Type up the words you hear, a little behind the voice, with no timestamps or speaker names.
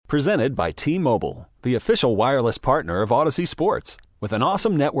Presented by T-Mobile, the official wireless partner of Odyssey Sports. With an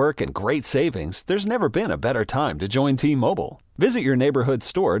awesome network and great savings, there's never been a better time to join T-Mobile. Visit your neighborhood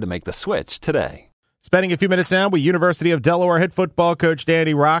store to make the switch today. Spending a few minutes now with University of Delaware head football coach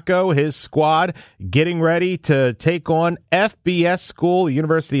Danny Rocco, his squad getting ready to take on FBS school, the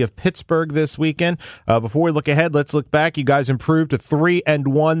University of Pittsburgh, this weekend. Before we look ahead, let's look back. You guys improved to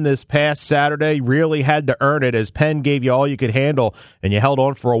 3-1 this past Saturday. Really had to earn it as Penn gave you all you could handle, and you held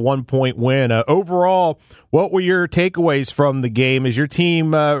on for a 1-point win. Overall, what were your takeaways from the game as your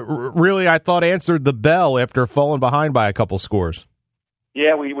team really, I thought, answered the bell after falling behind by a couple scores?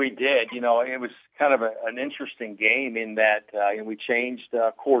 Yeah, we did. You know, it was kind of an interesting game in that we changed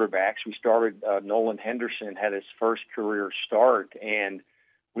quarterbacks. We started Nolan Henderson had his first career start, and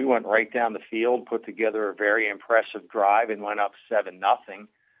we went right down the field, put together a very impressive drive, and went up 7-0.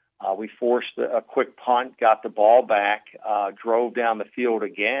 We forced a quick punt, got the ball back, drove down the field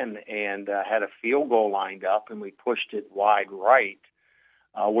again, and had a field goal lined up, and we pushed it wide right.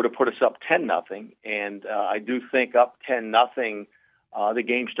 Would have put us up 10-0, and I do think up 10-0. The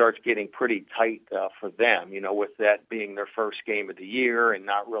game starts getting pretty tight for them, you know, with that being their first game of the year and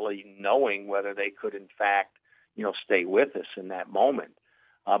not really knowing whether they could, in fact, you know, stay with us in that moment.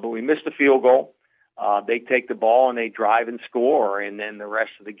 But we missed the field goal. They take the ball and they drive and score, and then the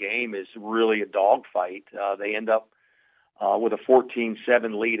rest of the game is really a dogfight. They end up with a 14-7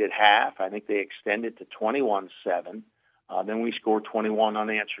 lead at half. I think they extended to 21-7. Then we scored 21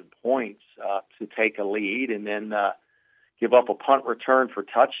 unanswered points to take a lead, and then give up a punt return for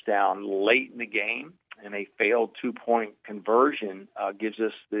touchdown late in the game, and a failed 2-point conversion gives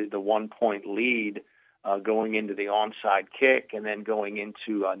us the 1-point lead going into the onside kick, and then going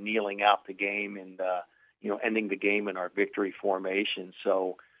into kneeling out the game and ending the game in our victory formation.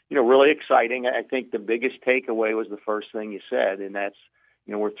 So, you know, really exciting. I think the biggest takeaway was the first thing you said, and that's,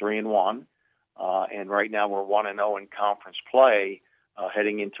 you know, we're 3-1, and right now we're 1-0 in conference play.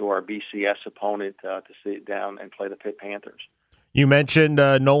 Heading into our BCS opponent to sit down and play the Pitt Panthers. You mentioned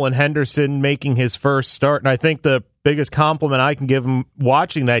Nolan Henderson making his first start, and I think the biggest compliment I can give him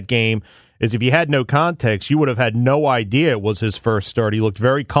watching that game is if you had no context, you would have had no idea it was his first start. He looked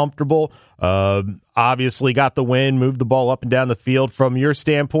very comfortable, obviously got the win, moved the ball up and down the field. From your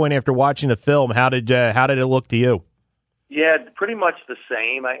standpoint, after watching the film, how did it look to you? Yeah, pretty much the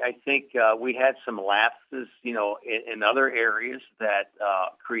same. I think we had some lapses, you know, in other areas that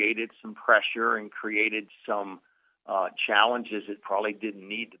created some pressure and created some challenges that probably didn't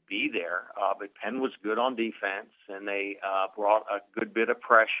need to be there. But Penn was good on defense, and they brought a good bit of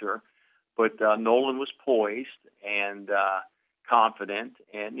pressure. But Nolan was poised and confident,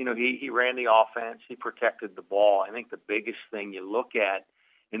 and, you know, he ran the offense. He protected the ball. I think the biggest thing you look at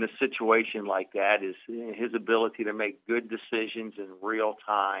in a situation like that is his ability to make good decisions in real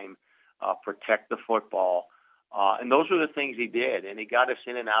time, protect the football. And those were the things he did. And he got us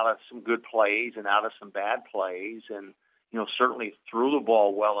in and out of some good plays and out of some bad plays, and, you know, certainly threw the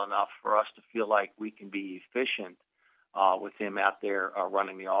ball well enough for us to feel like we can be efficient with him out there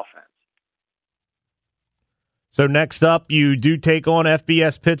running the offense. So next up, you do take on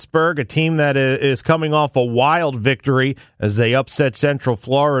FBS Pittsburgh, a team that is coming off a wild victory as they upset Central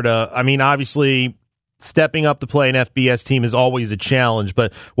Florida. I mean, obviously, stepping up to play an FBS team is always a challenge,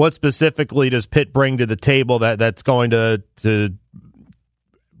 but what specifically does Pitt bring to the table that's going to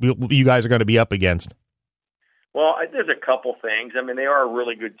you guys are going to be up against? Well, there's a couple things. I mean, they are a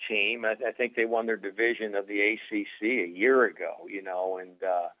really good team. I think they won their division of the ACC a year ago, you know, and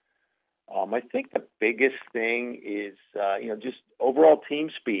I think the biggest thing is, just overall team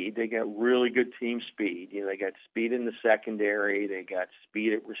speed. They got really good team speed. You know, they got speed in the secondary. They got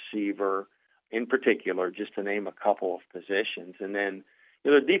speed at receiver, in particular, just to name a couple of positions. And then,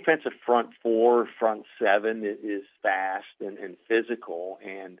 you know, the defensive front four, front seven is fast and physical.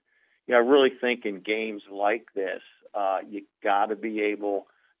 And, you know, I really think in games like this, you got to be able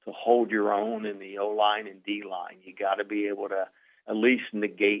to hold your own in the O-line and D-line. You got to be able to at least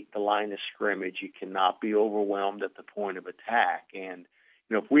negate the line of scrimmage. You cannot be overwhelmed at the point of attack. And,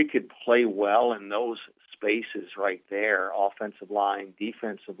 you know, if we could play well in those spaces right there, offensive line,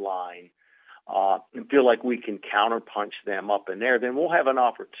 defensive line, and feel like we can counterpunch them up in there, then we'll have an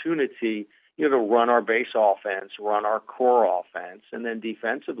opportunity, you know, to run our base offense, run our core offense, and then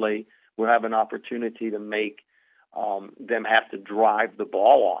defensively we'll have an opportunity to make them have to drive the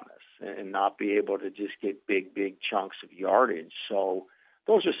ball on us and not be able to just get big chunks of yardage. So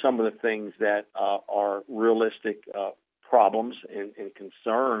those are some of the things that are realistic problems and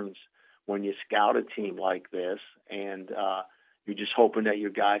concerns when you scout a team like this, and you're just hoping that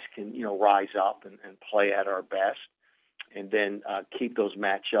your guys can, you know, rise up and play at our best. then keep those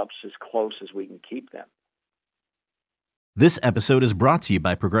matchups as close as we can keep them. This episode is brought to you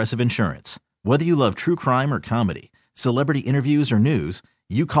by Progressive Insurance. Whether you love true crime or comedy, celebrity interviews or news,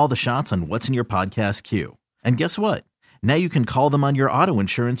 you call the shots on what's in your podcast queue. And guess what? Now you can call them on your auto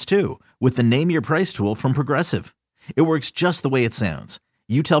insurance too with the Name Your Price tool from Progressive. It works just the way it sounds.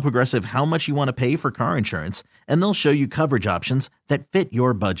 You tell Progressive how much you want to pay for car insurance, and they'll show you coverage options that fit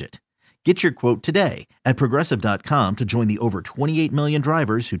your budget. Get your quote today at Progressive.com to join the over 28 million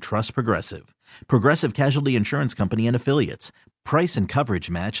drivers who trust Progressive. Progressive Casualty Insurance Company and Affiliates. Price and coverage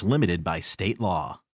match limited by state law.